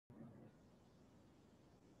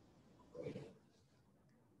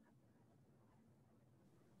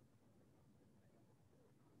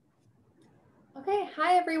Okay,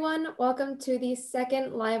 hi everyone. Welcome to the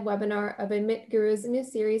second live webinar of Admit Guru's new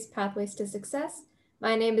series, Pathways to Success.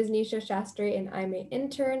 My name is Nisha Shastri and I'm an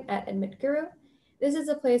intern at Admit Guru. This is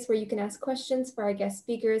a place where you can ask questions for our guest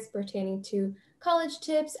speakers pertaining to college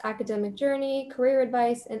tips, academic journey, career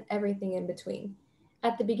advice, and everything in between.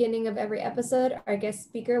 At the beginning of every episode, our guest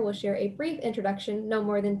speaker will share a brief introduction, no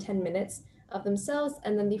more than 10 minutes, of themselves,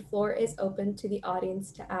 and then the floor is open to the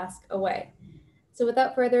audience to ask away. So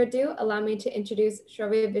without further ado, allow me to introduce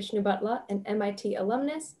Sravya Vishnubhatla, an MIT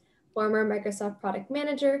alumnus, former Microsoft product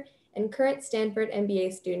manager, and current Stanford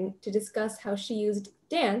MBA student, to discuss how she used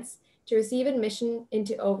dance to receive admission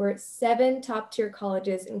into over 7 top-tier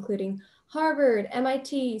colleges, including Harvard,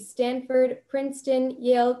 MIT, Stanford, Princeton,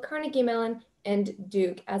 Yale, Carnegie Mellon, and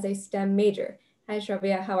Duke as a STEM major. Hi,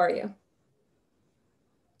 Sravya, how are you?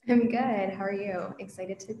 I'm good. How are you?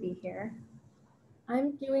 Excited to be here.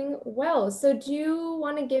 I'm doing well. So do you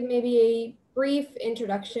want to give maybe a brief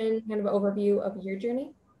introduction, kind of overview of your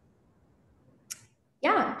journey?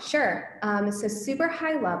 Yeah, sure. So super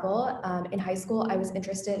high level. In high school, I was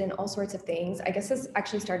interested in all sorts of things. I guess this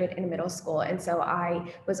actually started in middle school. And so I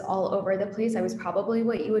was all over the place. I was probably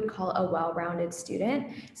what you would call a well-rounded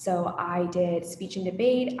student. So I did speech and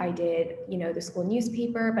debate. I did, the school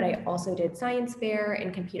newspaper, but I also did science fair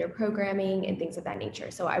and computer programming and things of that nature.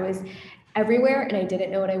 So I was everywhere and I didn't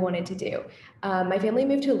know what I wanted to do. My family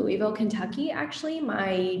moved to Louisville, Kentucky, actually,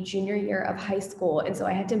 my junior year of high school. And so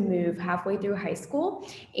I had to move halfway through high school.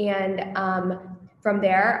 And from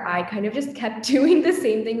there, I kind of just kept doing the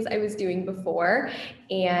same things I was doing before.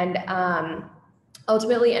 And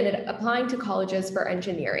ultimately ended up applying to colleges for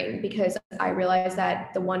engineering because I realized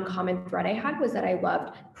that the one common thread I had was that I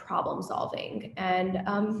loved problem solving. And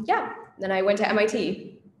then I went to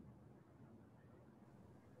MIT.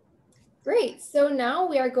 Great. So now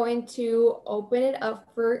we are going to open it up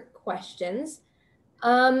for questions.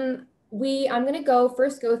 I'm going to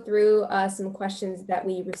first go through some questions that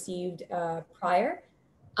we received prior,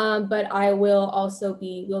 but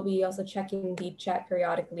we'll be also checking the chat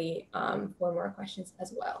periodically for more questions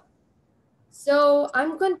as well. So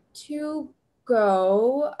I'm going to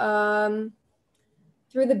go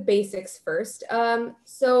through the basics first.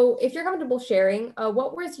 So if you're comfortable sharing,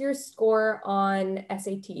 what was your score on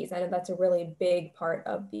SATs? I know that's a really big part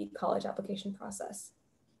of the college application process.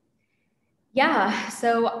 Yeah,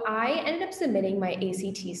 so I ended up submitting my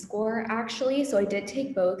ACT score actually. So I did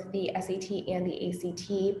take both the SAT and the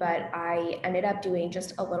ACT, but I ended up doing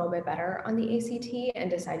just a little bit better on the ACT and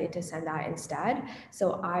decided to send that instead.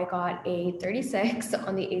 So I got a 36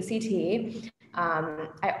 on the ACT.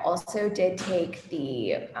 I also did take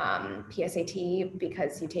the PSAT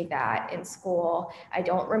because you take that in school. I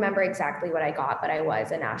don't remember exactly what I got, but I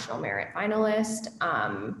was a national merit finalist.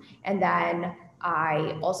 And then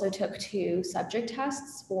I also took 2 subject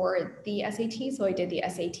tests for the SAT. So I did the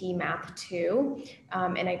SAT Math 2,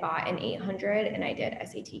 and I got an 800, and I did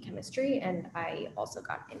SAT Chemistry, and I also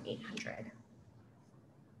got an 800.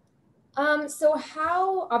 So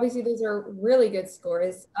obviously those are really good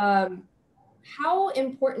scores. How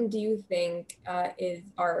important do you think is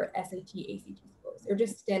our SAT, ACT scores, or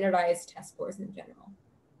just standardized test scores in general?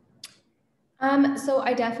 So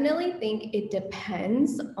I definitely think it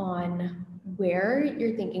depends on where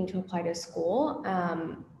you're thinking to apply to school,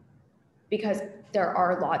 because there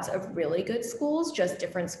are lots of really good schools, just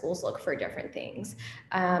different schools look for different things.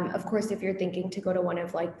 Of course, if you're thinking to go to one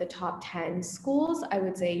of like the top 10 schools, I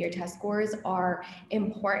would say your test scores are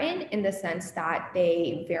important in the sense that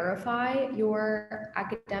they verify your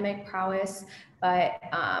academic prowess, but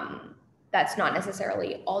that's not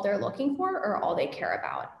necessarily all they're looking for or all they care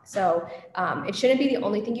about. So it shouldn't be the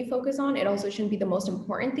only thing you focus on. It also shouldn't be the most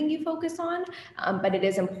important thing you focus on, but it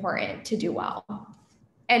is important to do well.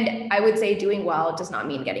 And I would say doing well does not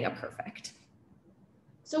mean getting a perfect.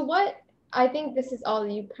 So I think this is all,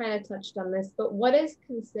 you kind of touched on this, but what is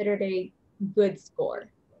considered a good score?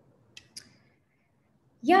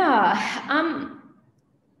 Yeah,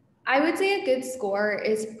 I would say a good score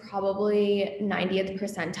is probably 90th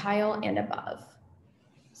percentile and above.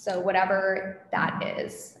 So whatever that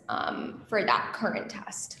is for that current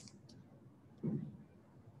test.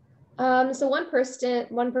 So one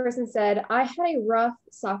person said, I had a rough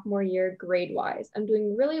sophomore year grade-wise. I'm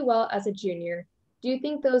doing really well as a junior. Do you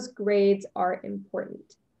think those grades are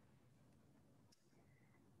important?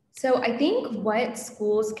 So I think what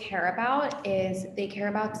schools care about is they care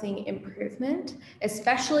about seeing improvement,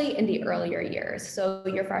 especially in the earlier years. So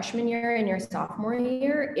your freshman year and your sophomore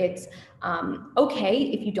year, it's okay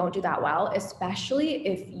if you don't do that well, especially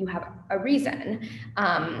if you have a reason.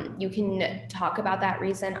 You can talk about that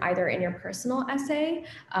reason either in your personal essay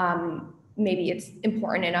maybe it's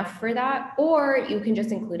important enough for that, or you can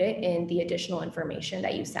just include it in the additional information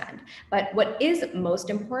that you send. But what is most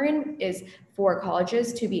important is for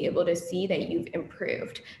colleges to be able to see that you've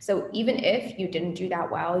improved. So even if you didn't do that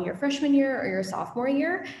well your freshman year or your sophomore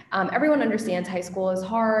year, everyone understands high school is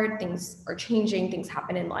hard, things are changing, things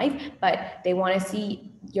happen in life, but they want to see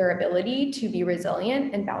your ability to be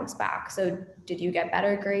resilient and bounce back. So did you get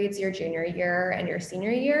better grades your junior year and your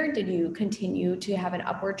senior year? Did you continue to have an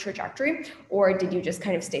upward trajectory, or did you just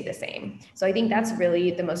kind of stay the same? So I think that's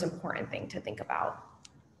really the most important thing to think about.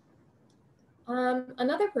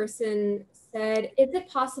 Another person said, is it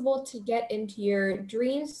possible to get into your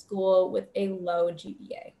dream school with a low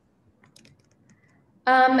GPA?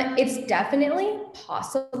 It's definitely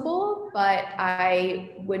possible, but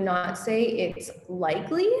I would not say it's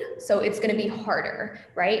likely. So it's going to be harder,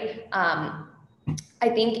 right? I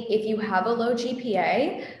think if you have a low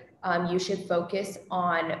GPA, you should focus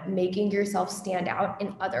on making yourself stand out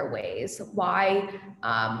in other ways. Why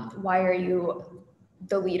are you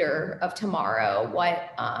the leader of tomorrow? What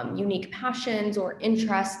unique passions or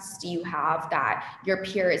interests do you have that your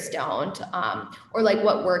peers don't? Or like,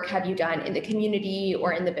 what work have you done in the community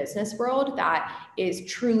or in the business world that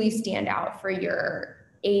is truly stand out for your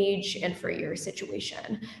age and for your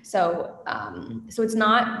situation? So it's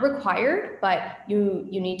not required, but you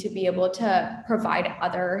need to be able to provide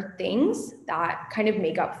other things that kind of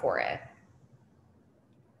make up for it.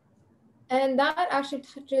 And that actually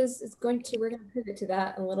touches, we're going to pivot to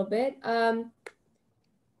that a little bit.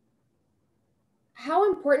 How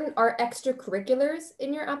important are extracurriculars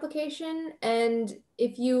in your application? And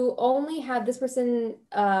if you only have, this person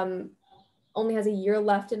only has a year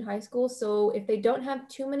left in high school, so if they don't have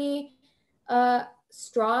too many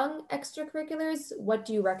strong extracurriculars, what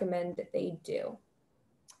do you recommend that they do?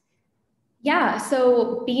 Yeah,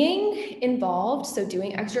 so being involved, so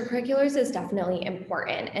doing extracurriculars is definitely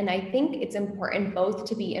important. And I think it's important both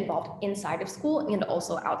to be involved inside of school and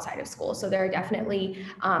also outside of school. So there are definitely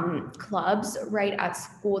clubs right at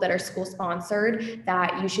school that are school sponsored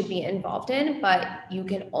that you should be involved in, but you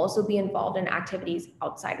can also be involved in activities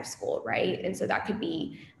outside of school, right? And so that could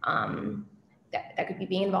be that could be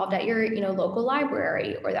being involved at your local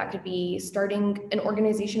library, or that could be starting an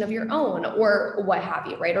organization of your own, or what have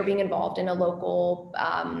you, right? Or being involved in a local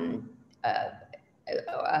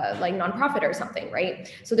like nonprofit or something,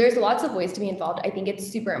 right? So there's lots of ways to be involved. I think it's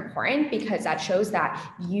super important because that shows that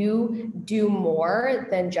you do more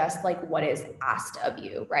than just like what is asked of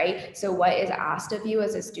you, right? So what is asked of you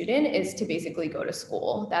as a student is to basically go to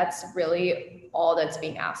school. That's really all that's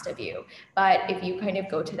being asked of you. But if you kind of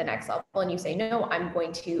go to the next level and you say, no, I'm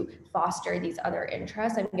going to foster these other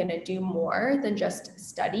interests, I'm going to do more than just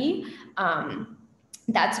study,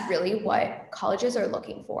 that's really what colleges are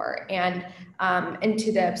looking for. And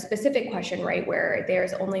to the specific question, right, where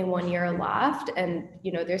there's only 1 year left and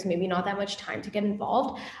there's maybe not that much time to get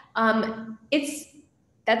involved,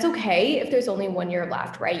 that's okay if there's only 1 year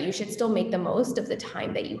left, right? You should still make the most of the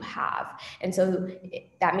time that you have. And so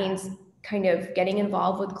that means kind of getting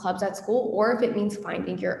involved with clubs at school, or if it means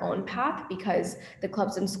finding your own path because the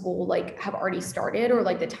clubs in school like have already started, or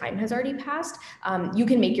like the time has already passed, you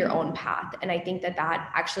can make your own path. And I think that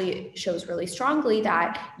actually shows really strongly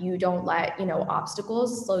that you don't let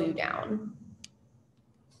obstacles slow you down.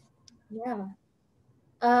 Yeah.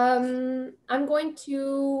 I'm going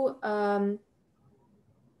to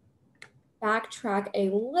backtrack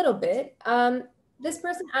a little bit. This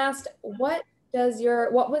person asked, what was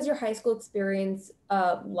your high school experience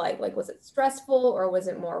like? Like, was it stressful or was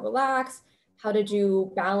it more relaxed? How did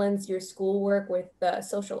you balance your schoolwork with the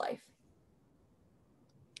social life?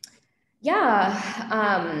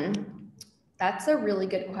 Yeah, that's a really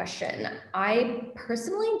good question. I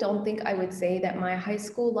personally don't think I would say that my high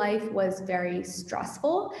school life was very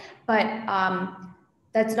stressful, but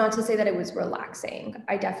that's not to say that it was relaxing.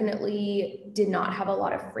 I definitely did not have a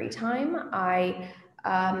lot of free time.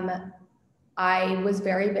 I was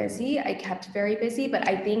very busy. I kept very busy, but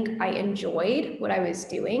I think I enjoyed what I was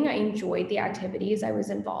doing. I enjoyed the activities I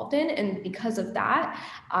was involved in. And because of that,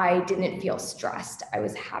 I didn't feel stressed. I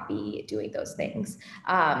was happy doing those things.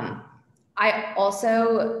 I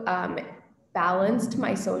also balanced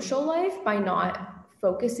my social life by not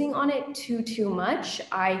focusing on it too much.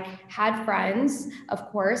 I had friends, of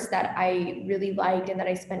course, that I really liked and that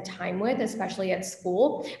I spent time with, especially at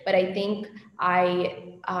school. But I think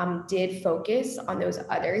I did focus on those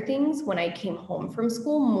other things when I came home from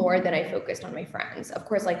school more than I focused on my friends. Of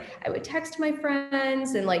course, like I would text my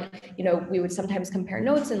friends and like, we would sometimes compare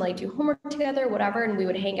notes and like do homework together, whatever. And we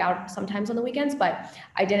would hang out sometimes on the weekends, but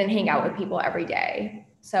I didn't hang out with people every day.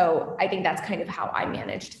 So I think that's kind of how I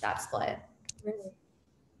managed that split. Really?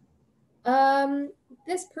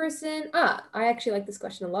 This person, I actually like this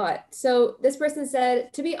question a lot. So this person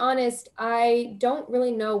said, to be honest, I don't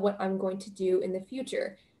really know what I'm going to do in the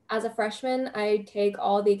future. As a freshman, I take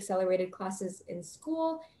all the accelerated classes in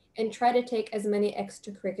school and try to take as many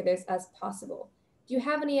extracurriculars as possible. Do you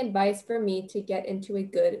have any advice for me to get into a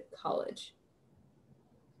good college?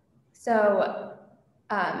 So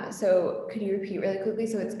could you repeat really quickly?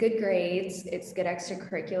 So it's good grades, it's good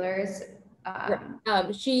extracurriculars.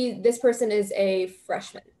 This person is a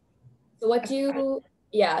freshman. So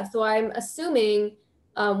yeah, so I'm assuming,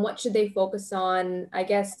 what should they focus on? I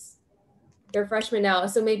guess they're freshmen now,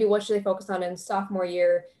 so maybe what should they focus on in sophomore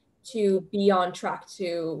year to be on track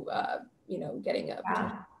to, getting a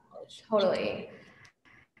potential college? Totally.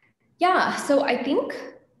 Yeah, so I think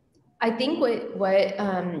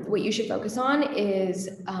what you should focus on is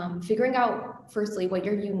figuring out firstly what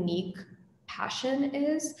your unique passion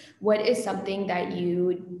is. What is something that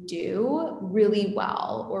you do really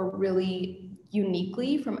well or really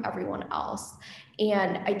uniquely from everyone else?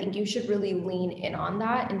 And I think you should really lean in on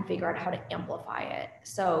that and figure out how to amplify it.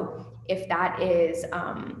 So if that is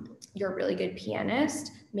you're a really good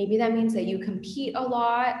pianist, maybe that means that you compete a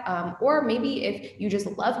lot, or maybe if you just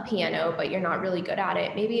love piano but you're not really good at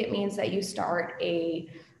it, maybe it means that you start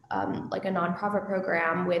like a nonprofit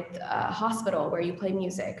program with a hospital where you play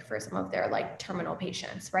music for some of their like terminal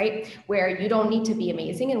patients, right? Where you don't need to be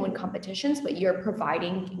amazing and win competitions, but you're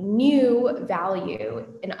providing new value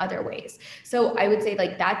in other ways. So I would say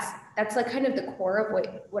like that's like kind of the core of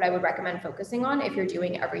what I would recommend focusing on if you're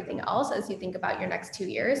doing everything else as you think about your next 2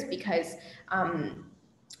 years, because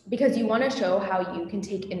you want to show how you can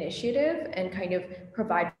take initiative and kind of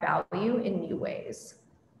provide value in new ways.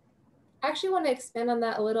 I actually want to expand on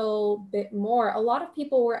that a little bit more. A lot of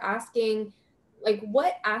people were asking, like,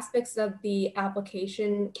 what aspects of the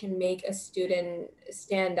application can make a student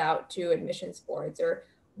stand out to admissions boards, or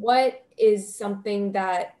what is something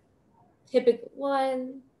that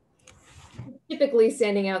typically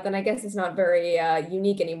standing out, then I guess it's not very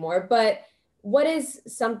unique anymore. But what is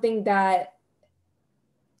something that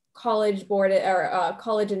college board or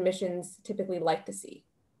college admissions typically like to see?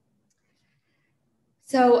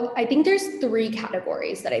 So I think there's 3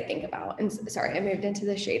 categories that I think about. And sorry, I moved into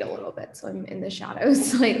the shade a little bit, so I'm in the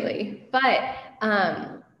shadows slightly. But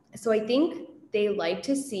so I think they like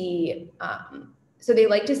to see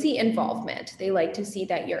involvement. They like to see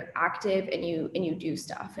that you're active and you do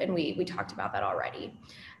stuff. And we talked about that already.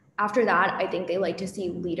 After that, I think they like to see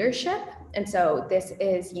leadership. And so this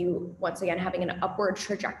is you once again having an upward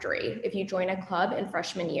trajectory. If you join a club in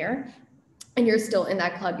freshman year, and you're still in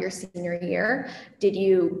that club your senior year, did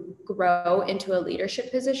you grow into a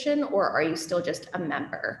leadership position or are you still just a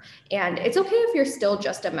member? And it's okay if you're still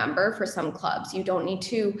just a member for some clubs. You don't need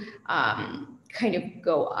to kind of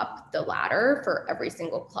go up the ladder for every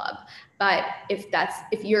single club. But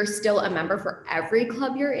if you're still a member for every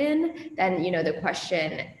club you're in, then the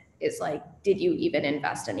question is like, did you even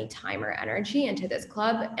invest any time or energy into this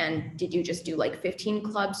club? And did you just do like 15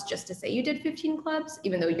 clubs just to say you did 15 clubs,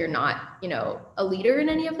 even though you're not, a leader in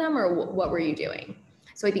any of them, or what were you doing?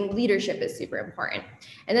 So I think leadership is super important.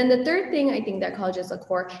 And then the third thing I think that colleges look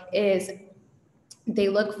for is they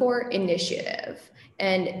look for initiative.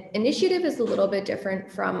 And initiative is a little bit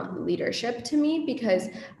different from leadership to me, because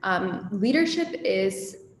leadership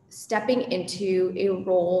is stepping into a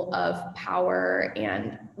role of power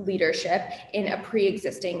and leadership in a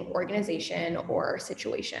pre-existing organization or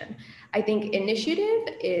situation. I think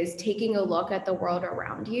initiative is taking a look at the world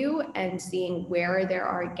around you and seeing where there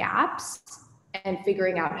are gaps and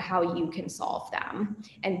figuring out how you can solve them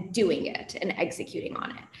and doing it and executing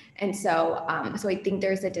on it. And so I think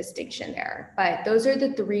there's a distinction there. But those are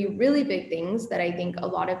the 3 really big things that I think a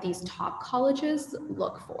lot of these top colleges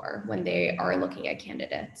look for when they are looking at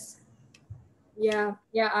candidates. Yeah,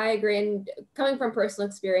 I agree. And coming from personal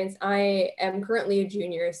experience, I am currently a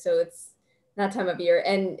junior, so it's that time of year,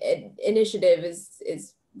 and initiative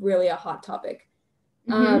is really a hot topic.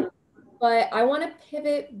 Mm-hmm. But I want to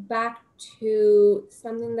pivot back to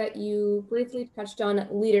something that you briefly touched on,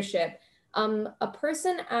 leadership. A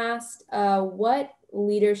person asked what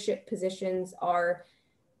leadership positions are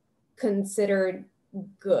considered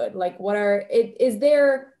good? Like, is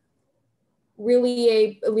there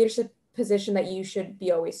really a leadership position that you should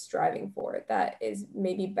be always striving for that is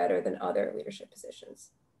maybe better than other leadership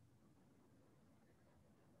positions?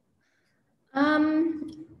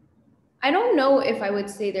 I don't know if I would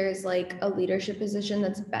say there's like a leadership position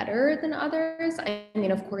that's better than others. I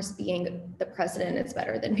mean, of course, being the president is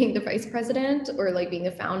better than being the vice president, or like being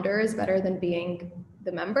a founder is better than being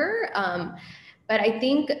the member. But I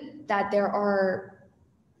think that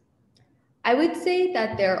I would say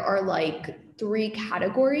that there are like 3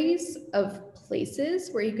 categories of places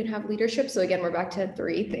where you can have leadership. So again, we're back to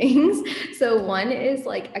 3 things. So one is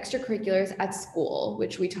like extracurriculars at school,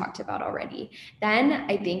 which we talked about already. Then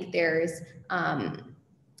I think there's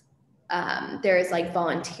like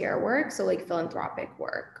volunteer work, so like philanthropic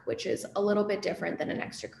work, which is a little bit different than an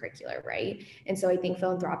extracurricular, right? And so I think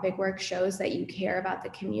philanthropic work shows that you care about the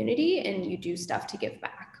community and you do stuff to give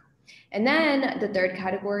back. And then the 3rd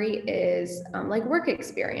category is like work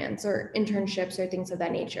experience or internships or things of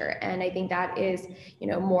that nature. And I think that is,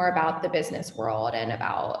 more about the business world and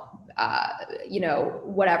about,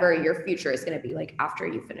 whatever your future is going to be like after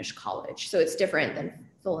you finish college. So it's different than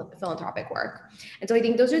philanthropic work. And so I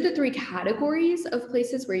think those are the 3 categories of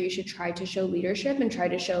places where you should try to show leadership and try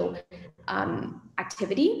to show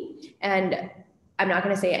activity. And I'm not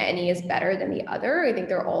going to say any is better than the other. I think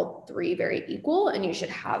they're all 3 very equal, and you should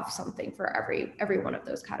have something for every one of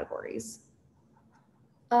those categories.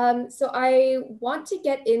 So I want to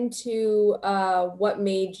get into what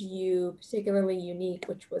made you particularly unique,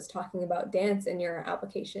 which was talking about dance in your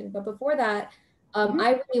application. But before that,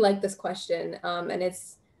 I really like this question, and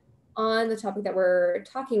it's on the topic that we're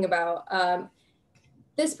talking about.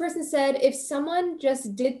 This person said, if someone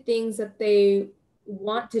just did things that they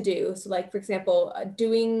want to do, so like, for example,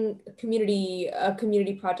 doing a community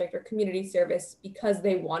project or community service because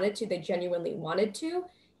they wanted to, they genuinely wanted to,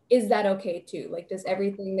 is that okay too? Like, does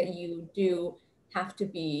everything that you do have to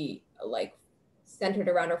be like centered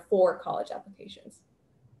around or for college applications?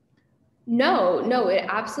 No, it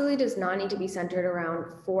absolutely does not need to be centered around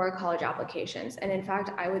 4 college applications. And in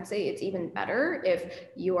fact, I would say it's even better if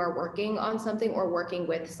you are working on something or working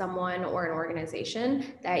with someone or an organization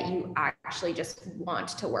that you actually just want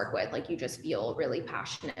to work with, like you just feel really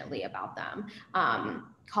passionately about them.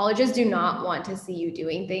 Colleges do not want to see you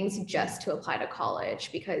doing things just to apply to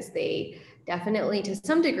college, because they definitely to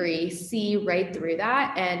some degree see right through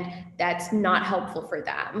that, and that's not helpful for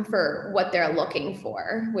them for what they're looking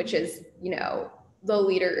for, which is the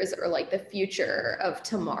leaders or like the future of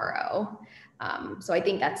tomorrow. So I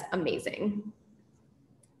think that's amazing.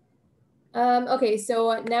 Okay,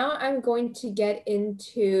 so now I'm going to get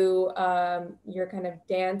into your kind of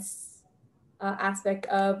dance aspect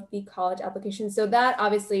of the college application. So that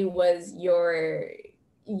obviously was your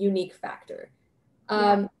unique factor.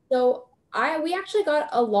 So we actually got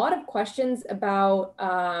a lot of questions about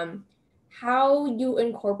how you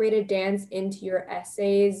incorporated dance into your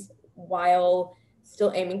essays while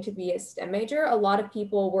still aiming to be a STEM major. A lot of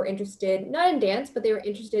people were interested, not in dance, but they were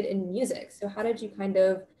interested in music. So how did you kind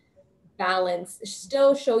of balance,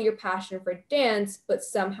 still show your passion for dance, but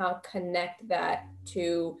somehow connect that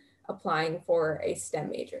to applying for a STEM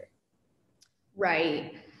major?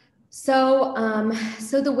 Right. So,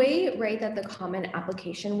 so the way, right, that the Common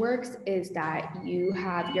Application works is that you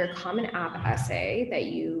have your Common App essay that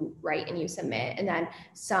you write and you submit, and then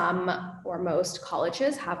some or most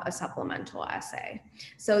colleges have a supplemental essay.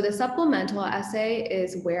 So the supplemental essay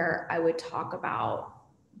is where I would talk about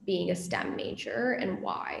being a STEM major and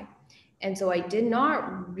why. And so I did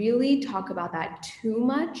not really talk about that too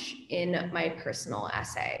much in my personal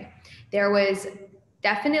essay. There was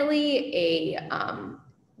definitely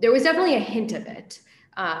a hint of it,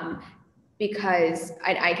 because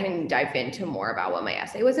I can dive into more about what my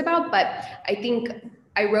essay was about, but I think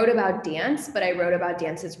I wrote about dance, but I wrote about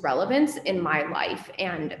dance's relevance in my life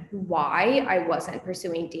and why I wasn't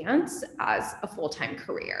pursuing dance as a full-time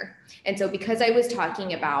career. And so because I was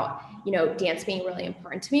talking about, dance being really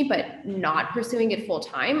important to me, but not pursuing it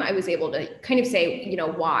full-time, I was able to kind of say,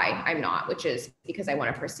 why I'm not, which is because I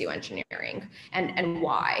want to pursue engineering and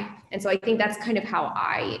why. And so I think that's kind of how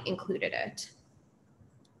I included it.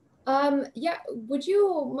 Yeah, would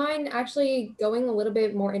you mind actually going a little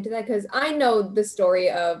bit more into that? Because I know the story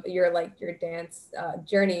of your dance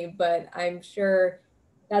journey, but I'm sure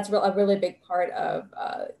that's a really big part of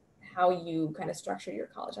how you kind of structure your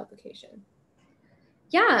college application.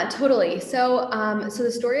 Yeah, totally. So, so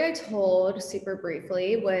the story I told super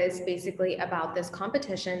briefly was basically about this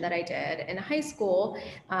competition that I did in high school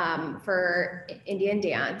for Indian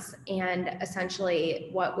dance. And essentially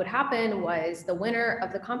what would happen was the winner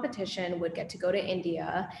of the competition would get to go to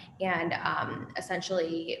India and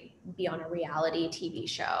essentially be on a reality TV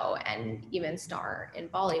show and even star in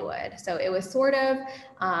Bollywood. So it was sort of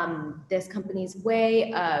this company's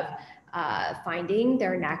way of finding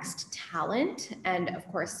their next talent. And of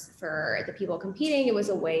course, for the people competing, it was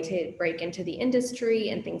a way to break into the industry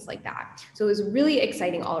and things like that. So it was really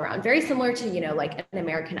exciting all around, very similar to, like an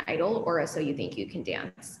American Idol or a So You Think You Can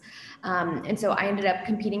Dance. And so I ended up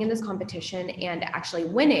competing in this competition and actually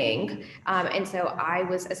winning. And so I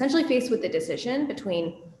was essentially faced with the decision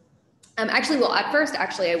between at first,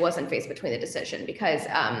 I wasn't faced between the decision because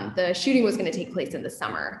the shooting was going to take place in the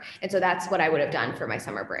summer. And so that's what I would have done for my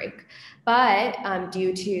summer break. But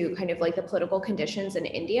due to kind of like the political conditions in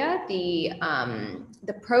India, the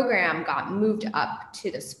program got moved up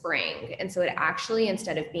to the spring. And so it actually,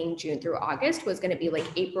 instead of being June through August, was going to be like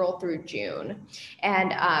April through June.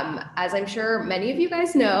 And as I'm sure many of you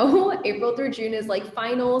guys know, April through June is like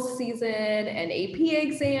finals season and AP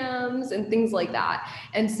exams and things like that.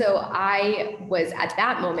 And so I was at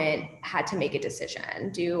that moment had to make a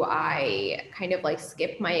decision. Do I kind of like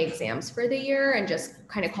skip my exams for the year and just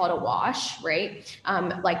kind of call it a wash, right?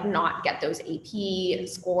 Like not get those AP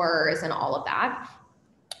scores and all of that?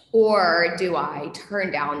 Or do I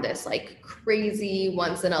turn down this like crazy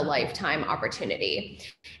once in a lifetime opportunity?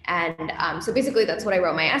 And so basically that's what I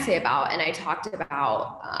wrote my essay about. And I talked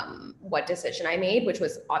about what decision I made, which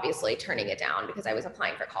was obviously turning it down because I was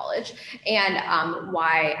applying for college, and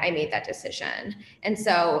why I made that decision. And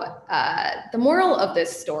so the moral of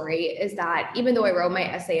this story is that even though I wrote my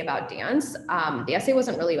essay about dance, the essay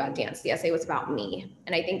wasn't really about dance. The essay was about me.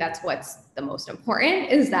 And I think that's what's the most important,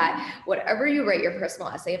 is that whatever you write your personal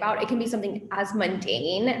essay about, it can be something as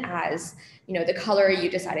mundane as, the color you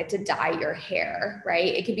decided to dye your hair,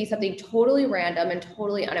 right? It could be something totally random and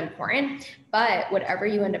totally unimportant, but whatever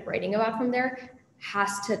you end up writing about from there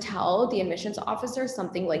has to tell the admissions officer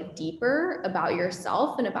something like deeper about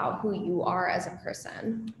yourself and about who you are as a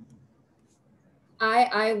person.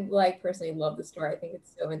 I like personally love the story. I think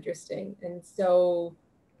it's so interesting and so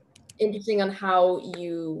interesting on how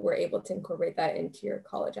you were able to incorporate that into your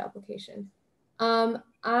college application.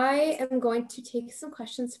 I am going to take some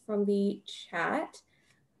questions from the chat.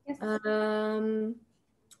 Yes.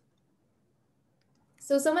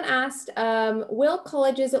 So someone asked, will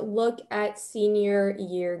colleges look at senior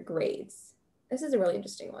year grades? This is a really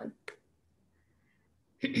interesting one.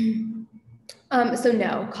 So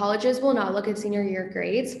no, colleges will not look at senior year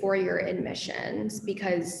grades for your admissions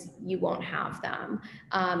because you won't have them.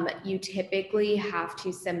 You typically have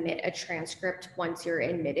to submit a transcript once you're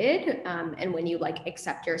admitted and when you like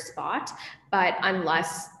accept your spot, but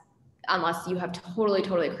unless you have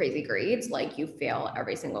totally crazy grades, like you fail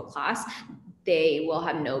every single class, they will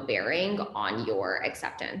have no bearing on your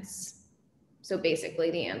acceptance. So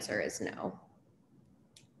basically the answer is no.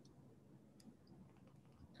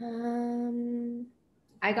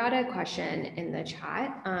 I got a question in the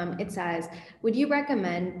chat. It says, would you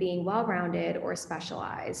recommend being well-rounded or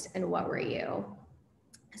specialized, and what were you?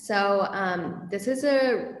 So this is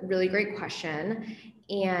a really great question.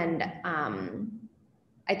 And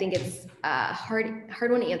I think it's a hard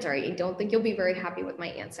one to answer. I don't think you'll be very happy with my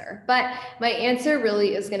answer, but my answer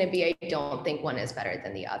really is going to be, I don't think one is better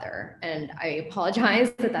than the other. And I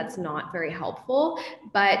apologize that that's not very helpful,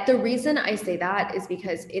 but the reason I say that is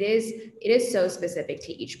because it is so specific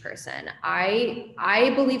to each person.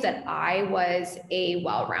 I believe that I was a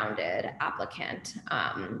well-rounded applicant.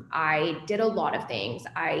 I did a lot of things.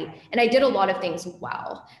 I did a lot of things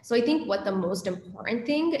well. So I think what the most important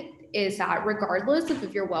thing is that regardless of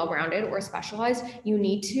if you're well-rounded or specialized, you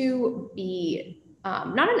need to be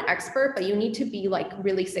not an expert, but you need to be like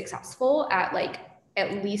really successful at like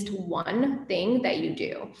at least one thing that you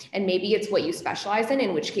do. And maybe it's what you specialize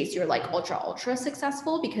in which case you're like ultra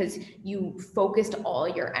successful because you focused all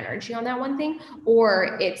your energy on that one thing,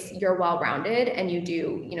 or it's you're well-rounded and you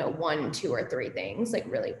do, 1, 2, or 3 things like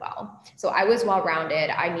really well. So I was well-rounded.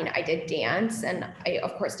 I mean, I did dance, and I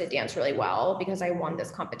of course did dance really well because I won this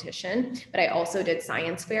competition, but I also did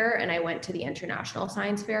science fair, and I went to the international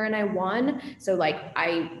science fair and I won. So like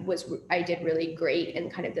I did really great in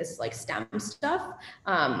kind of this like STEM stuff.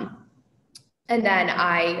 And then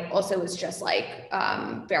I also was just like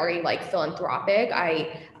very like philanthropic.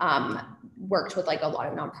 I worked with like a lot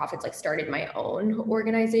of nonprofits, like started my own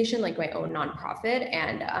organization, like my own nonprofit,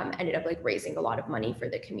 and ended up like raising a lot of money for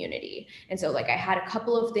the community. And so like I had a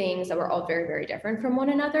couple of things that were all very different from one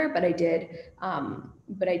another, but I did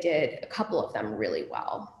a couple of them really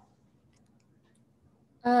well.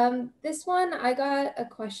 This one, I got a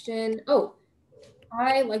question. Oh,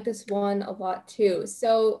 I like this one a lot too.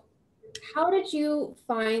 So how did you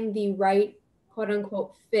find the right quote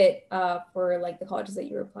unquote fit for like the colleges that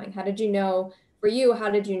you were applying? How did you know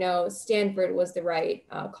Stanford was the right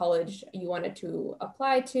college you wanted to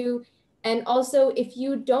apply to? And also, if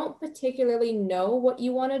you don't particularly know what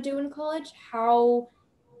you want to do in college, how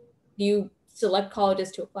do you select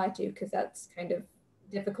colleges to apply to? Because that's kind of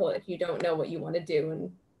difficult if you don't know what you want to do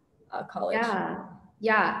in college. Yeah.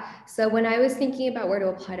 Yeah. So when I was thinking about where to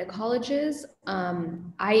apply to colleges,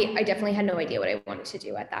 I definitely had no idea what I wanted to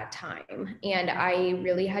do at that time. And I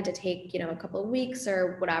really had to take, a couple of weeks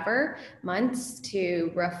or whatever, months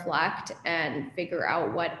to reflect and figure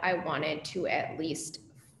out what I wanted to at least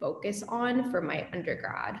focus on for my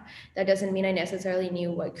undergrad. That doesn't mean I necessarily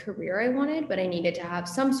knew what career I wanted, but I needed to have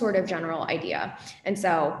some sort of general idea. And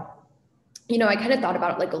so I kind of thought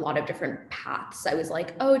about like a lot of different paths. I was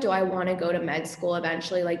like, oh, do I want to go to med school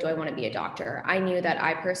eventually? Like, do I want to be a doctor? I knew that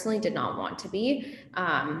I personally did not want to be.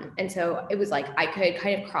 And so it was like, I could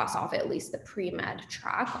kind of cross off at least the pre-med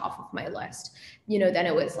track off of my list. Then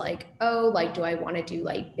it was like, oh, like, do I want to do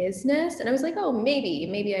like business? And I was like, oh,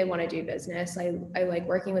 maybe I want to do business. I like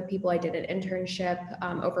working with people. I did an internship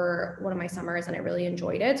over one of my summers and I really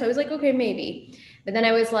enjoyed it. So I was like, okay, maybe. But then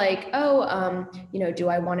I was like, oh, do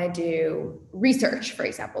I want to do research, for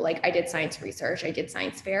example? Like I did science research, I did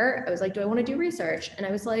science fair. I was like, do I want to do research? And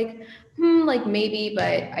I was like, like maybe,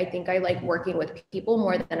 but I think I like working with people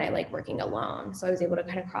more than I like working alone. So I was able to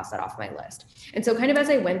kind of cross that off my list. And so kind of as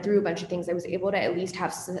I went through a bunch of things, I was able to at least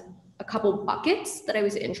have a couple buckets that I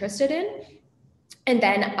was interested in. And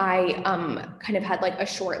then I kind of had like a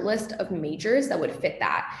short list of majors that would fit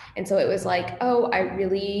that. And so it was like, oh, I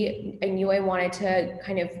knew I wanted to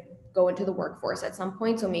kind of go into the workforce at some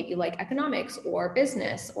point. So maybe like economics or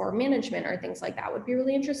business or management or things like that would be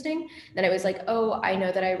really interesting. Then I was like, oh, I know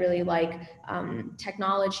that I really like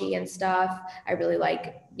technology and stuff. I really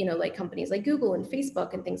like, like companies like Google and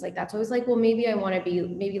Facebook and things like that. So I was like, well, maybe I want to be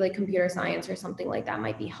maybe like computer science or something like that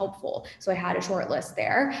might be helpful. So I had a short list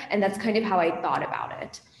there. And that's kind of how I thought about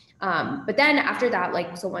it. But then after that,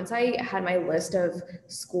 like, so once I had my list of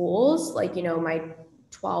schools, like, my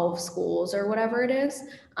 12 schools or whatever it is,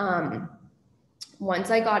 once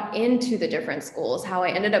I got into the different schools, how I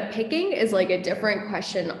ended up picking is like a different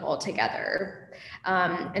question altogether.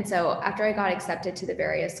 And so after I got accepted to the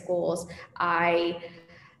various schools, I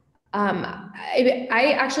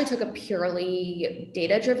actually took a purely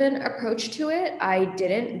data-driven approach to it. I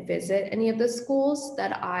didn't visit any of the schools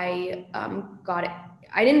that I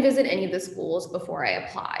didn't visit any of the schools before I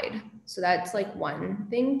applied. So that's like one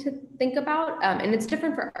thing to think about. And it's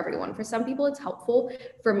different for everyone. For some people, it's helpful.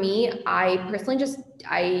 For me, I personally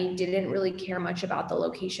I didn't really care much about the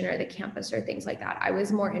location or the campus or things like that. I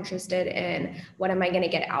was more interested in what am I going to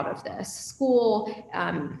get out of this school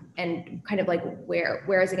and kind of like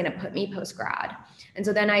where is it going to put me post-grad? And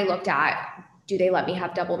so then I looked at, do they let me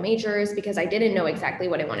have double majors? Because I didn't know exactly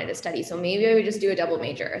what I wanted to study. So maybe I would just do a double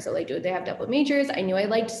major. So like, do they have double majors? I knew I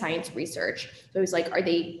liked science research. So I was like, are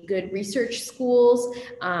they good research schools?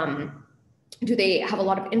 Do they have a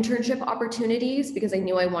lot of internship opportunities? Because I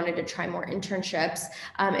knew I wanted to try more internships.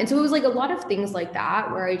 And so it was like a lot of things like that,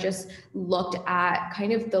 where I just looked at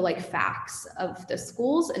kind of the like facts of the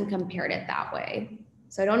schools and compared it that way.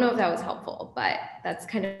 So I don't know if that was helpful, but that's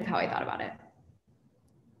kind of how I thought about it.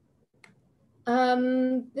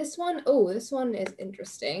 This one is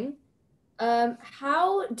interesting.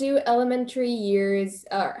 How can elementary years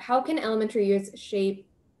shape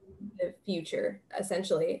the future,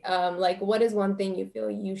 essentially? Like, what is one thing you feel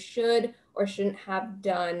you should or shouldn't have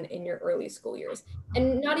done in your early school years?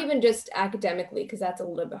 And not even just academically, because that's a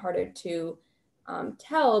little bit harder to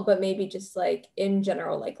tell, but maybe just like in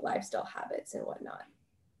general, like lifestyle habits and whatnot.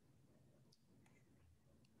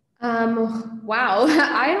 Wow.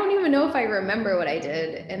 I don't even know if I remember what I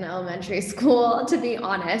did in elementary school, to be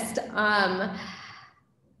honest. I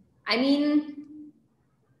mean,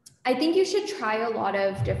 I think you should try a lot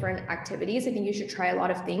of different activities. I think you should try a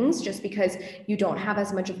lot of things just because you don't have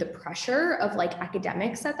as much of the pressure of like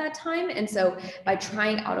academics at that time. And so by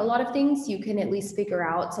trying out a lot of things, you can at least figure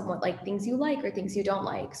out somewhat like things you like or things you don't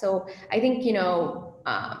like. So I think,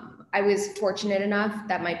 I was fortunate enough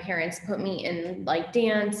that my parents put me in like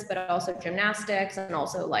dance, but also gymnastics and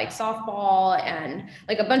also like softball and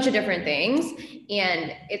like a bunch of different things.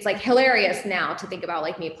 And it's like hilarious now to think about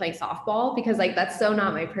like me playing softball because like that's so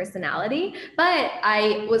not my personality. But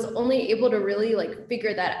I was only able to really like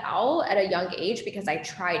figure that out at a young age because I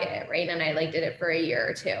tried it, right? And I like did it for a year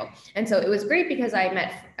or two. And so it was great because I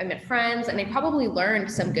met friends and I probably learned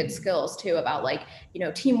some good skills too about like,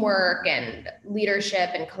 teamwork and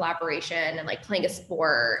leadership and collaboration and like playing a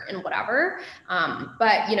sport and whatever.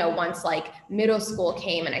 But once like middle school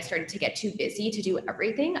came and I started to get too busy to do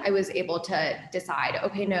everything, I was able to decide,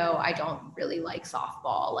 okay, no, I don't really like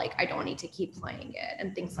softball. Like I don't need to keep playing it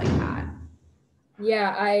and things like that.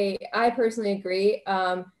 Yeah, I personally agree.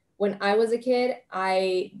 When I was a kid,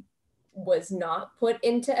 I was not put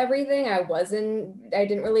into everything. I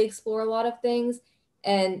didn't really explore a lot of things.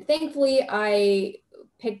 And thankfully, I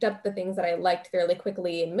picked up the things that I liked fairly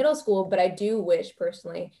quickly in middle school, but I do wish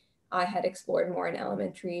personally I had explored more in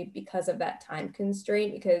elementary because of that time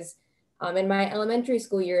constraint. Because in my elementary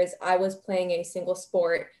school years, I was playing a single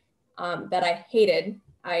sport that I hated.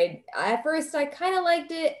 I at first I kind of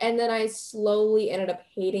liked it, and then I slowly ended up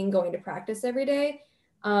hating going to practice every day.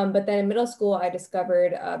 But then in middle school, I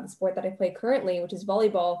discovered the sport that I play currently, which is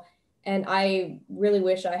volleyball. And I really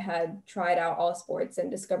wish I had tried out all sports and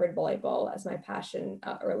discovered volleyball as my passion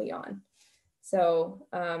early on. So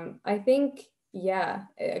I think, yeah,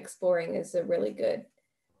 exploring is a really good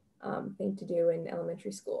thing to do in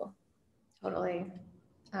elementary school. Totally.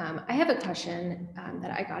 I have a question that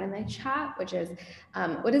I got in the chat, which is,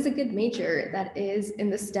 what is a good major that is in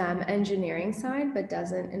the STEM engineering side, but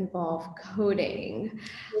doesn't involve coding?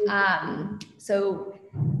 So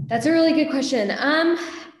that's a really good question.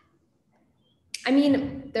 I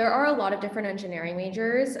mean, there are a lot of different engineering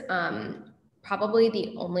majors. Probably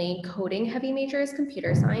the only coding heavy major is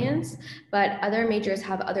computer science, but other majors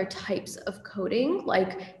have other types of coding,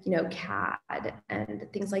 like, you know, CAD and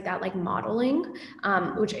things like that, like modeling,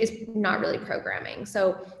 which is not really programming.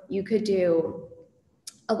 So you could do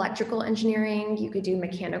electrical engineering, you could do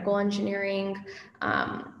mechanical engineering.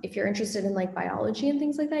 If you're interested in like biology and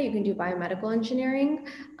things like that, you can do biomedical engineering.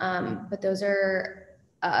 But those are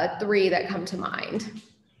three that come to mind.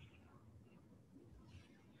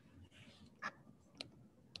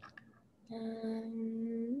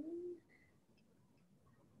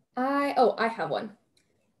 I have one.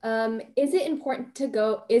 Is it important to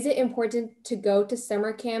go to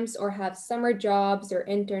summer camps or have summer jobs or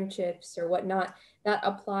internships or whatnot that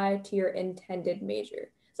apply to your intended major?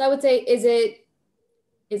 So I would say, is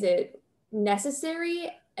it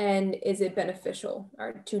necessary and is it beneficial?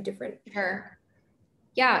 Are two different. Sure.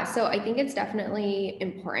 Yeah, so I think it's definitely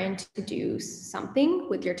important to do something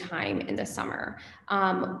with your time in the summer.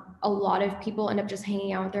 A lot of people end up just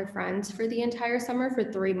hanging out with their friends for the entire summer for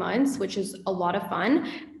 3 months, which is a lot of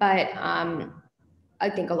fun. But I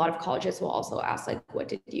think a lot of colleges will also ask, like, what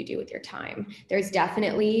did you do with your time? There's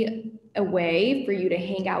definitely a way for you to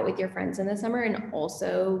hang out with your friends in the summer and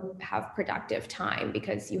also have productive time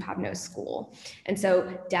because you have no school. And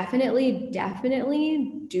so definitely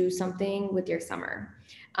do something with your summer.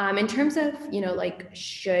 In terms of, you know, like,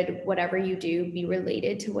 should whatever you do be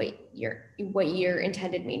related to what your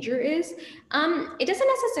intended major is? It doesn't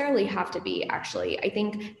necessarily have to be, actually. I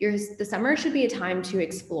think the summer should be a time to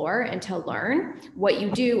explore and to learn what you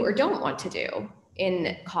do or don't want to do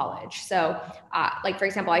in college. So like, for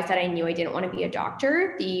example, I said I knew I didn't want to be a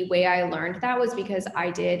doctor. The way I learned that was because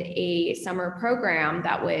I did a summer program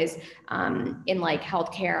that was in like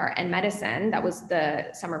healthcare and medicine. That was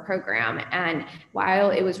the summer program. And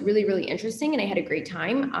while it was really, really interesting and I had a great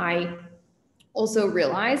time, I also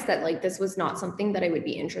realized that like this was not something that I would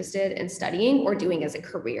be interested in studying or doing as a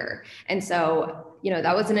career. And so, you know,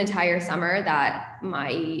 that was an entire summer that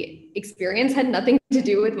my experience had nothing to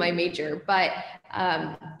do with my major, but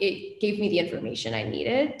it gave me the information I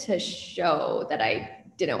needed to show that I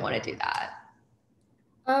didn't want to do that.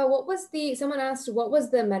 Someone asked, what was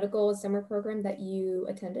the medical summer program that you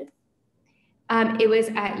attended? It was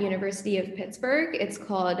at University of Pittsburgh. It's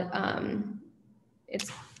called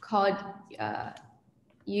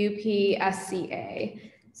UPSCA.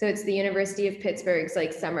 So it's the University of Pittsburgh's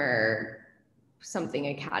like summer something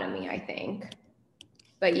academy, I think.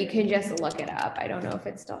 But you can just look it up. I don't know if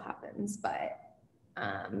it still happens, but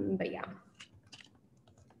yeah.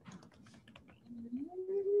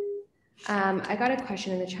 I got a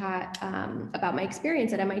question in the chat about my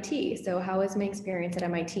experience at MIT. So how was my experience at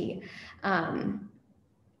MIT?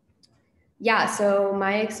 Yeah, so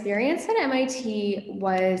my experience at MIT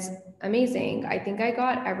was amazing. I think I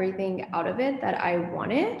got everything out of it that I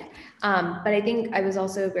wanted, but I think I was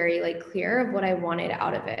also very like clear of what I wanted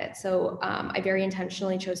out of it. So I very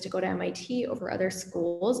intentionally chose to go to MIT over other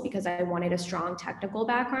schools because I wanted a strong technical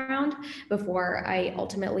background before I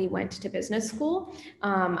ultimately went to business school.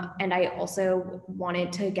 And I also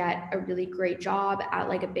wanted to get a really great job at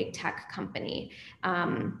like a big tech company.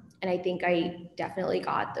 And I think I definitely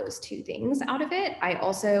got those two things out of it. I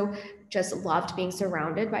also just loved being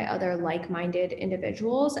surrounded by other like-minded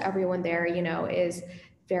individuals. Everyone there, you know, is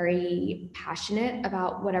very passionate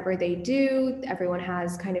about whatever they do. Everyone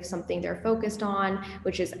has kind of something they're focused on,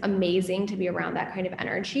 which is amazing to be around that kind of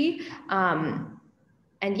energy.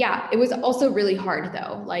 And yeah, it was also really hard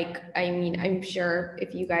though. Like, I mean, I'm sure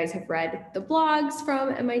if you guys have read the blogs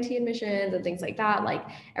from MIT admissions and things like that, like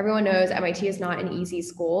everyone knows MIT is not an easy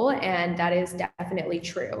school. And that is definitely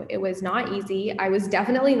true. It was not easy. I was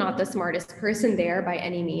definitely not the smartest person there by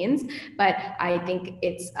any means, but I think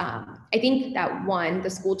I think that one, the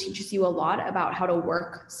school teaches you a lot about how to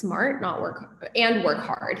work smart, not work and work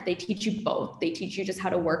hard. They teach you both. They teach you just how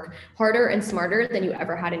to work harder and smarter than you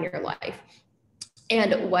ever had in your life.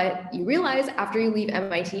 And what you realize after you leave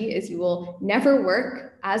MIT is you will never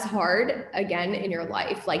work as hard again in your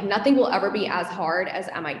life. Like nothing will ever be as hard as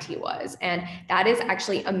MIT was. And that is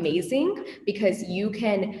actually amazing because you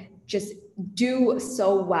can just do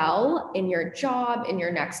so well in your job, in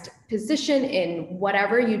your next position, in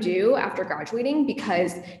whatever you do after graduating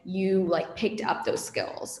because you like picked up those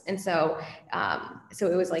skills. And so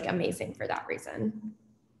it was like amazing for that reason.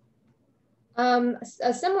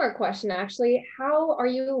 A similar question, actually. How are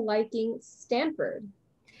you liking Stanford?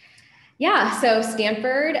 Yeah, so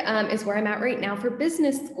Stanford is where I'm at right now for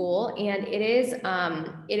business school, and it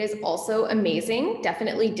is also amazing.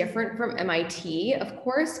 Definitely different from MIT, of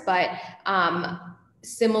course, but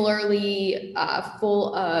similarly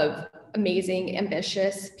full of amazing,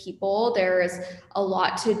 ambitious people. There's a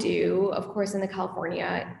lot to do, of course, in the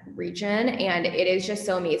California region, and it is just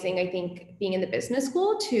so amazing. I think being in the business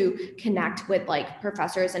school to connect with like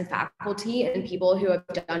professors and faculty and people who have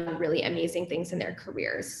done really amazing things in their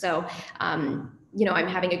careers. So you know, I'm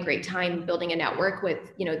having a great time building a network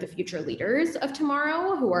with, you know, the future leaders of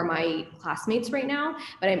tomorrow who are my classmates right now,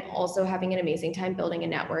 but I'm also having an amazing time building a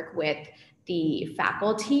network with the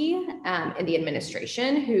faculty and the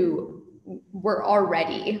administration who were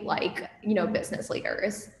already like, you know, business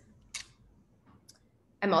leaders.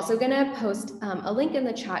 I'm also going to post a link in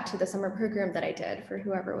the chat to the summer program that I did for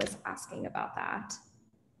whoever was asking about that.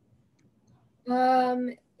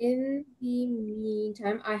 In the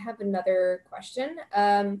meantime, I have another question.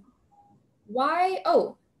 Why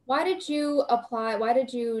did you apply? Why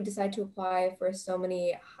did you decide to apply for so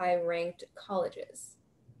many high-ranked colleges?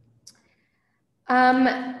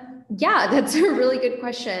 Yeah, that's a really good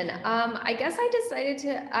question. I guess I decided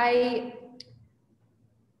to,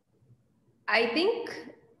 I think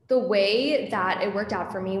the way that it worked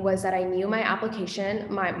out for me was that I knew my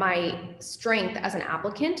application, my strength as an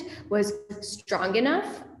applicant was strong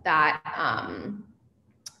enough that,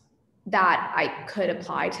 that I could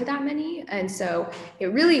apply to that many. And so it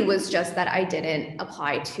really was just that I didn't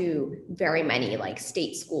apply to very many like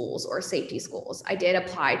state schools or safety schools. I did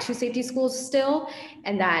apply to safety schools still.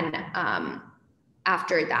 And then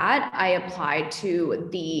after that, I applied to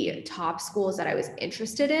the top schools that I was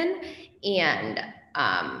interested in and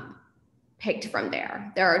picked from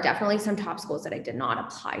there. There are definitely some top schools that I did not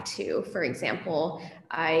apply to. For example,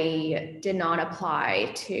 I did not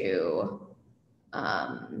apply to,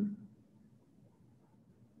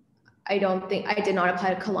 I did not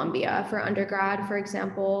apply to Columbia for undergrad, for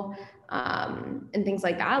example, and things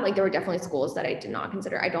like that. Like there were definitely schools that I did not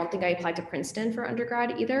consider. I don't think I applied to Princeton for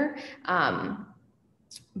undergrad either.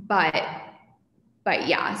 But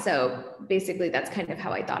yeah, so basically that's kind of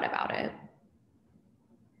how I thought about it.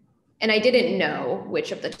 And I didn't know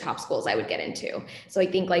which of the top schools I would get into. So I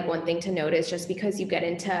think like one thing to note is just because you get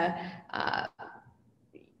into, I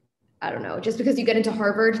don't know, just because you get into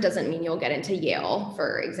Harvard doesn't mean you'll get into Yale,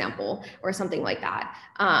 for example, or something like that.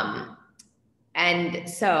 And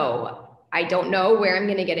so I don't know where I'm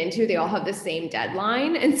going to get into. They all have the same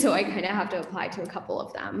deadline. And so I kind of have to apply to a couple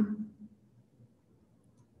of them.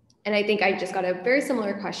 And I think I just got a very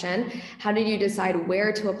similar question. How did you decide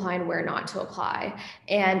where to apply and where not to apply?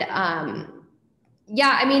 And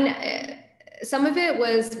yeah, I mean, some of it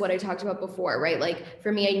was what I talked about before, right? Like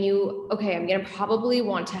for me, I knew, okay, I'm going to probably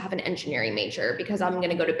want to have an engineering major because I'm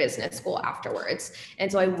going to go to business school afterwards.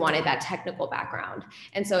 And so I wanted that technical background.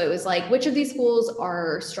 And so it was like, which of these schools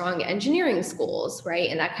are strong engineering schools,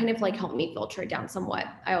 right? And that kind of like helped me filter it down somewhat.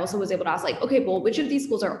 I also was able to ask like, okay, well, which of these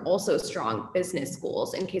schools are also strong business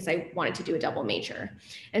schools in case I wanted to do a double major?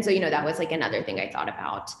 And so, you know, that was like another thing I thought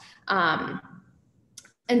about.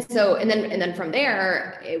 And then from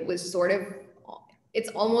there, it was sort of, it's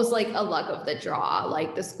almost like a luck of the draw.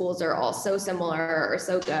 Like the schools are all so similar or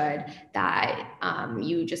so good that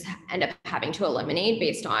you just end up having to eliminate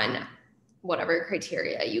based on whatever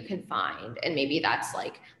criteria you can find. And maybe that's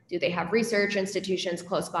like, do they have research institutions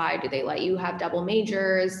close by? Do they let you have double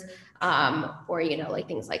majors? Or, you know, like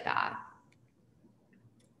things like that.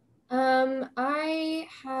 I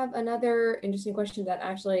have another interesting question that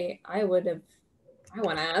actually I want to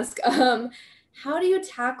ask. How do you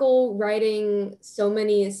tackle writing so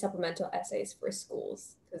many supplemental essays for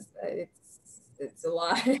schools? Because it's a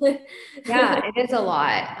lot. Yeah, it is a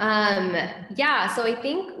lot. Yeah, so I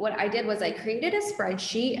think what I did was I created a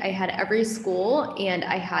spreadsheet. I had every school and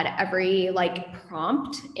I had every like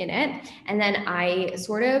prompt in it. And then I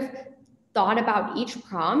sort of thought about each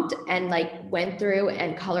prompt and like went through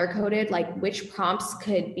and color coded like which prompts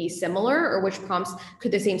could be similar or which prompts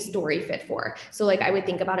could the same story fit for. So like I would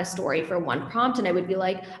think about a story for one prompt and I would be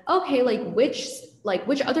like, okay, like which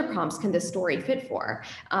other prompts can this story fit for?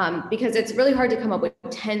 Because it's really hard to come up with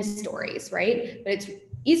 10 stories, right? But it's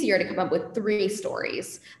easier to come up with 3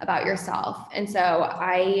 stories about yourself. And so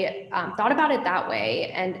I thought about it that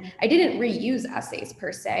way. And I didn't reuse essays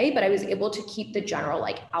per se, but I was able to keep the general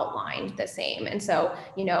like outline the same. And so,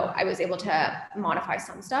 you know, I was able to modify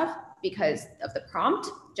some stuff because of the prompt,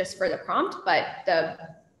 just for the prompt, but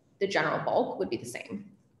the general bulk would be the same.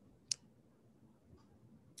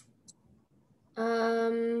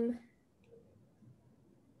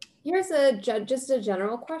 Here's just a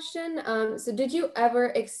general question. So did you ever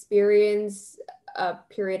experience a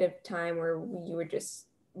period of time where you were just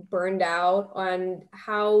burned out on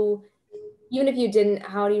how, even if you didn't,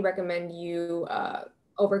 how do you recommend you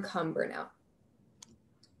overcome burnout?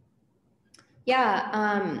 Yeah,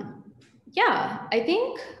 I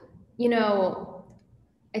think, you know,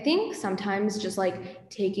 I think sometimes just like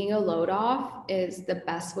taking a load off is the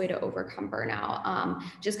best way to overcome burnout.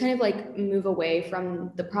 Just kind of like move away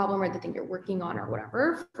from the problem or the thing you're working on or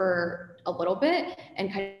whatever for a little bit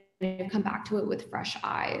and kind of come back to it with fresh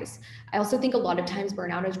eyes. I also think a lot of times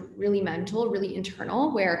burnout is really mental, really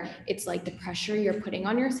internal, where it's like the pressure you're putting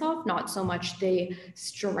on yourself, not so much the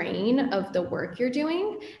strain of the work you're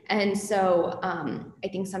doing. And so I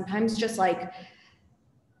think sometimes just like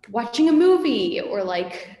watching a movie or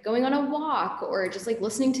like going on a walk or just like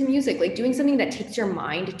listening to music, like doing something that takes your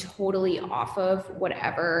mind totally off of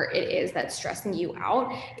whatever it is that's stressing you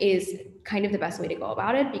out is kind of the best way to go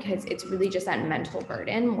about it, because it's really just that mental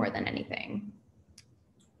burden more than anything.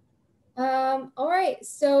 All right,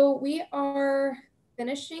 so we are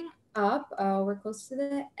finishing up. We're close to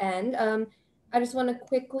the end. I just want to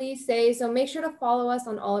quickly say, so make sure to follow us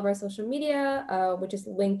on all of our social media, which is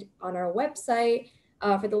linked on our website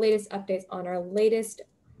for the latest updates on our latest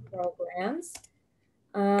programs.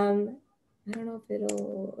 I don't know if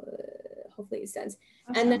it'll, hopefully it sends.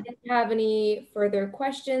 Awesome. And then if you have any further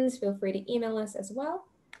questions, feel free to email us as well.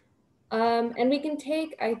 And we can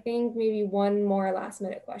take, I think, maybe one more last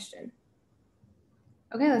minute question.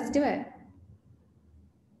 Okay, let's do it.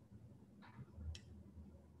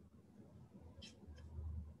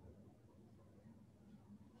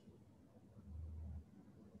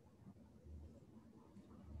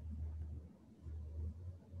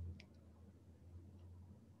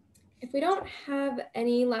 If we don't have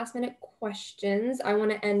any last minute questions, I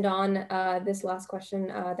want to end on this last question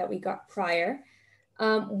that we got prior.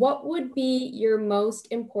 What would be your most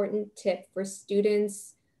important tip for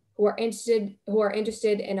students who are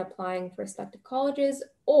interested in applying for selective colleges,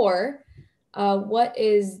 or what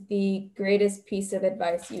is the greatest piece of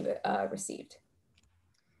advice you've received?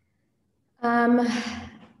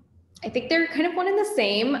 I think they're kind of one and the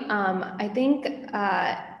same. I think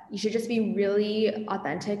you should just be really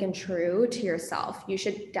authentic and true to yourself. You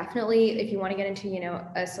should definitely, if you want to get into, you know,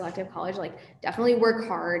 a selective college, like definitely work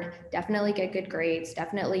hard, definitely get good grades,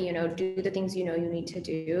 definitely, you know, do the things you know you need to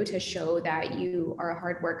do to show that you are a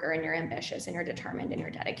hard worker and you're ambitious and you're determined and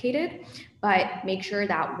you're dedicated. But make sure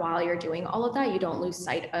that while you're doing all of that, you don't lose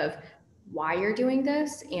sight of why you're doing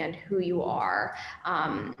this and who you are.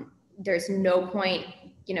 There's no point,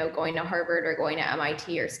 you know, going to Harvard or going to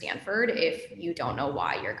MIT or Stanford if you don't know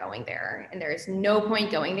why you're going there. And there's no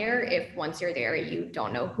point going there if once you're there, you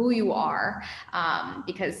don't know who you are,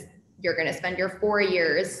 because you're going to spend your 4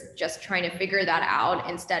 years just trying to figure that out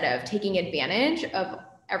instead of taking advantage of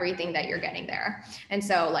everything that you're getting there. And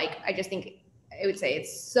so like, I just think I would say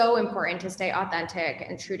it's so important to stay authentic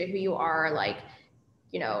and true to who you are. Like,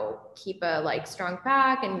 you know, keep a like strong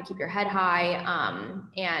back and keep your head high,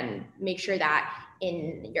 and make sure that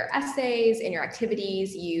in your essays, in your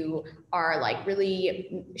activities, you are like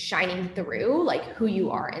really shining through like who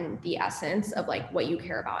you are in the essence of like what you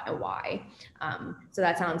care about and why. So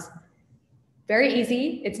that sounds very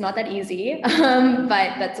easy. It's not that easy,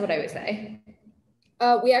 but that's what I would say.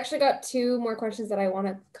 We actually got 2 more questions that I want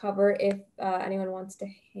to cover if anyone wants to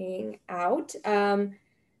hang out.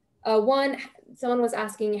 One, someone was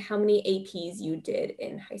asking how many APs you did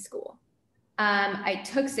in high school. I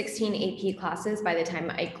took 16 AP classes by the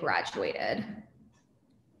time I graduated.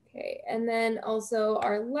 Okay, and then also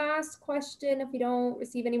our last question, if we don't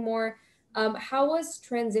receive any more, how was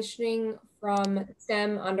transitioning from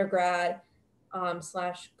STEM undergrad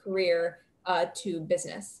 / career to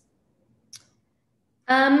business?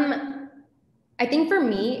 I think for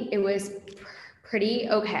me, it was pretty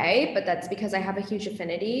okay, but that's because I have a huge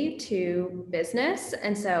affinity to business.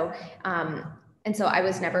 And so I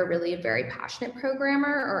was never really a very passionate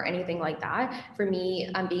programmer or anything like that. For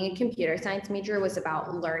me, being a computer science major was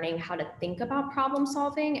about learning how to think about problem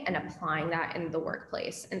solving and applying that in the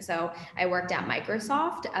workplace. And so I worked at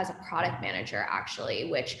Microsoft as a product manager,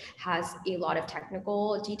 actually, which has a lot of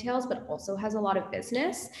technical details, but also has a lot of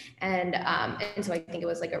business. And so I think it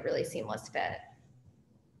was like a really seamless fit.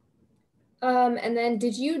 And then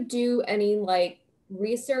did you do any like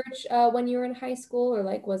research when you were in high school, or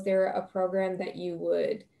like was there a program that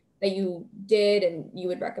you did and you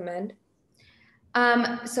would recommend?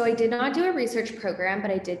 So I did not do a research program, but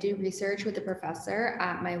I did do research with a professor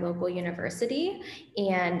at my local university.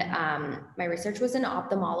 And my research was in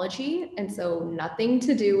ophthalmology. And so nothing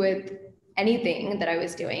to do with anything that I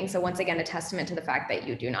was doing. So once again, a testament to the fact that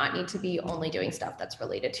you do not need to be only doing stuff that's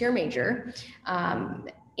related to your major.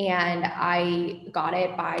 And I got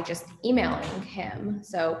it by just emailing him.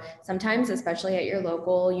 So sometimes, especially at your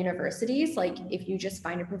local universities, like if you just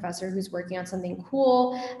find a professor who's working on something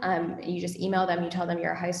cool, you just email them, you tell them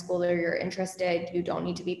you're a high schooler, you're interested, you don't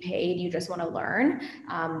need to be paid, you just want to learn.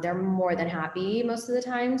 They're more than happy most of the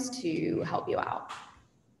times to help you out.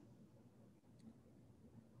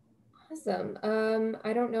 Awesome.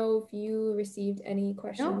 I don't know if you received any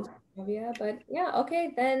questions, Nope. Sravya, but yeah,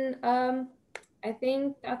 okay, then I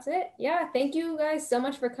think that's it. Yeah, thank you guys so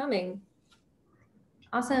much for coming.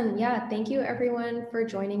 Awesome. Yeah. Thank you everyone for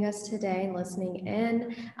joining us today and listening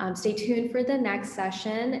in. Stay tuned for the next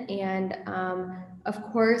session. And of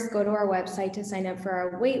course, go to our website to sign up for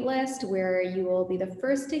our wait list, where you will be the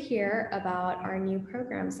first to hear about our new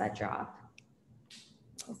programs that drop.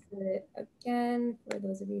 I'll put it again for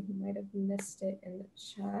those of you who might have missed it in the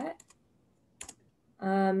chat.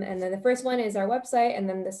 And then the first one is our website, and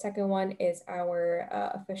then the second one is our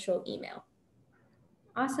official email.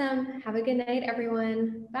 Awesome. Have a good night,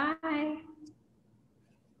 everyone. Bye.